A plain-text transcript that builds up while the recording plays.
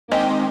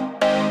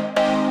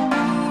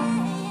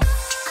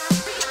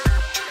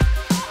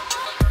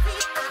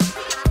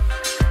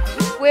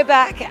We're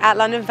back at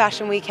London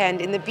Fashion Weekend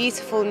in the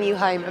beautiful new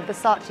home of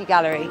Versace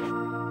Gallery.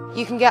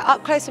 You can get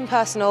up close and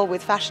personal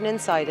with fashion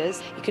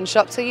insiders. You can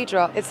shop till you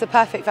drop. It's the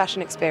perfect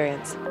fashion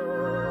experience.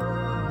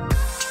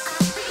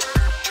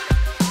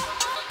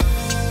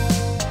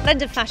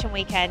 London Fashion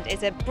Weekend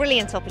is a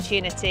brilliant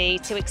opportunity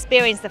to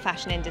experience the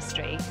fashion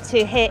industry,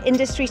 to hear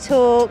industry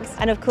talks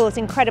and of course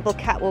incredible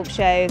catwalk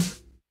shows.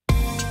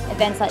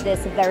 Events like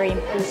this are very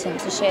important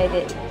to show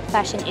that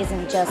fashion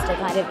isn't just a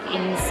kind of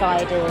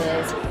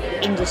insiders,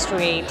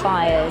 industry,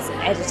 buyers,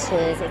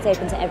 editors, it's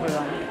open to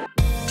everyone.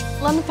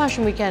 London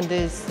Fashion Weekend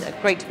is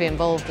great to be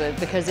involved with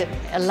because it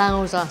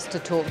allows us to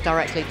talk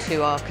directly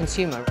to our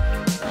consumer.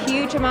 A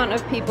huge amount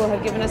of people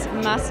have given us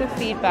massive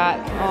feedback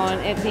on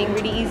it being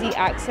really easy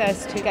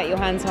access to get your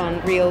hands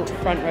on real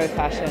front row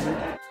fashion.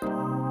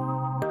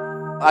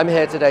 I'm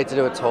here today to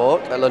do a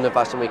talk at London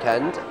Fashion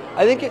Weekend.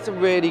 I think it's a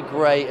really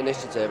great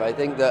initiative. I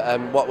think that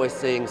what we're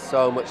seeing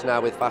so much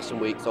now with fashion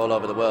weeks all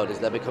over the world is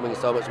they're becoming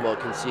so much more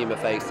consumer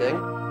facing.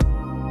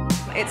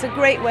 It's a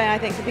great way, I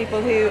think, for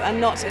people who are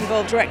not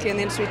involved directly in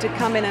the industry to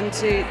come in and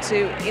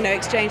to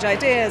exchange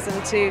ideas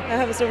and to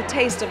have a sort of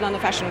taste of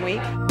London Fashion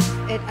Week.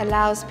 It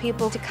allows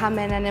people to come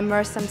in and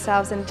immerse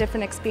themselves in a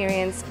different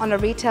experience on a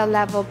retail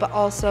level, but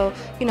also,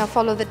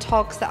 follow the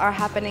talks that are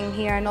happening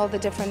here and all the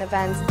different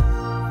events.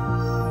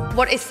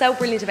 What is so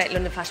brilliant about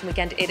London Fashion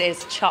Weekend, it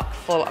is chock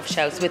full of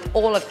shows with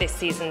all of this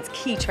season's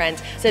key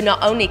trends. So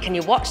not only can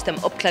you watch them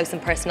up close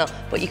and personal,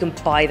 but you can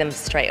buy them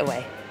straight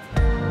away.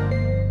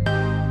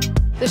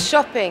 The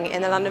shopping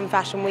in the London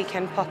Fashion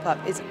Weekend pop-up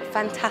is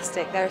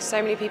fantastic. There are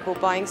so many people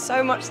buying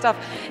so much stuff.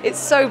 It's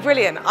so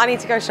brilliant. I need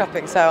to go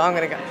shopping, so I'm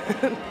going to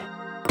go.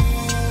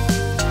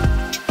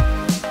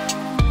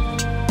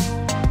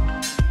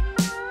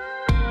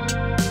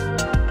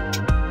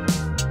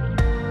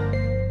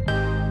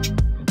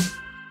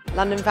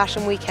 London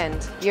Fashion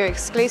Weekend, your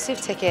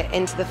exclusive ticket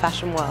into the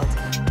fashion world.